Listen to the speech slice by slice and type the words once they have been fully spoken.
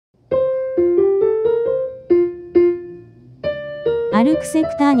アルクセプ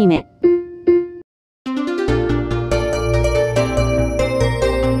タアニメ。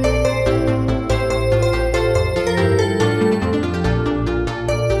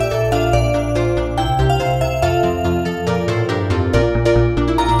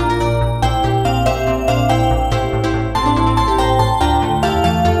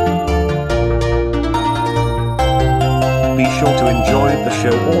Be sure to enjoy the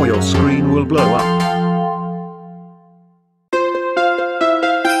show or your screen will blow up.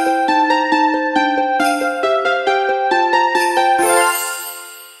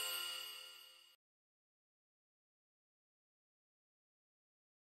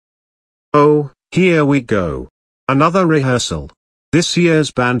 Oh, here we go. Another rehearsal. This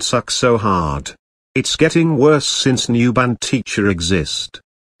year's band sucks so hard. It's getting worse since new band teacher exist.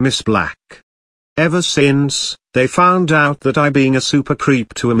 Miss Black. Ever since they found out that I being a super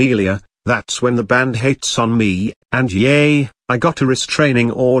creep to Amelia, that's when the band hates on me, and yay, I got a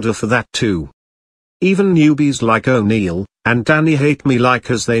restraining order for that too. Even newbies like O'Neill and Danny hate me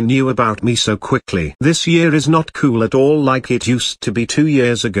like as they knew about me so quickly. This year is not cool at all like it used to be 2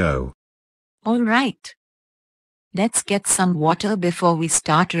 years ago. Alright. Let's get some water before we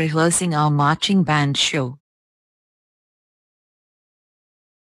start rehearsing our marching band show.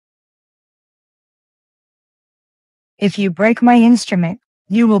 If you break my instrument,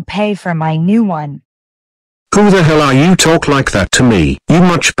 you will pay for my new one. Who the hell are you talk like that to me? You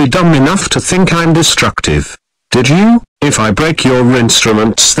must be dumb enough to think I'm destructive. Did you? If I break your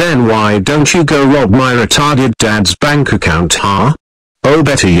instruments then why don't you go rob my retarded dad's bank account, huh? Oh,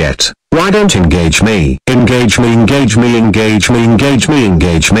 better yet, why don't engage me? Engage me, engage me, engage me, engage me,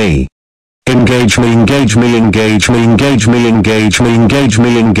 engage me. Engage me, engage me, engage me, engage me, engage me, engage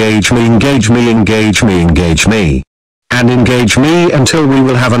me, engage me, engage me, engage me, engage me. And engage me until we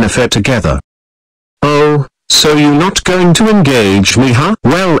will have an affair together. Oh, so you not going to engage me, huh?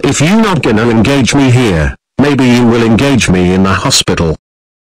 Well, if you not gonna engage me here, maybe you will engage me in the hospital.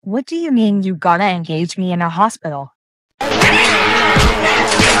 What do you mean you gotta engage me in a hospital?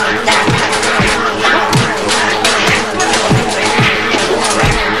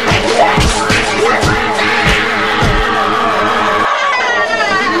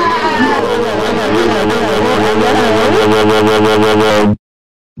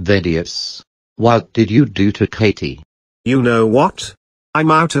 Thaddeus, what did you do to Katie? You know what?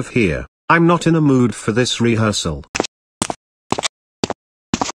 I'm out of here. I'm not in a mood for this rehearsal.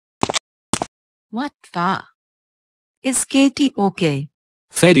 What the? Is Katie okay?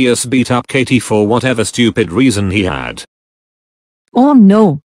 Thaddeus beat up Katie for whatever stupid reason he had. Oh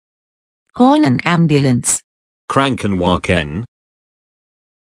no. Call an ambulance. Krankenwagen?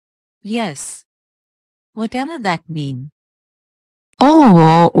 Yes. Whatever that mean.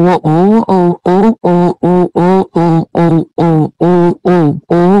 Oh, oh, oh, oh, oh, oh, oh, oh, oh, oh, oh, oh, oh,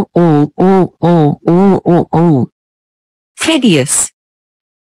 oh, oh, oh, oh, oh, oh, oh. Thaddeus.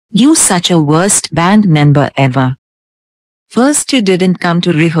 You such a worst band member ever. First you didn't come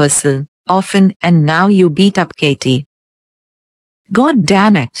to rehearsal often and now you beat up Katie. God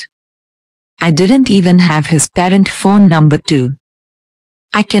damn it. I didn't even have his parent phone number too.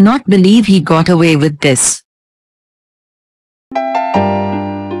 I cannot believe he got away with this.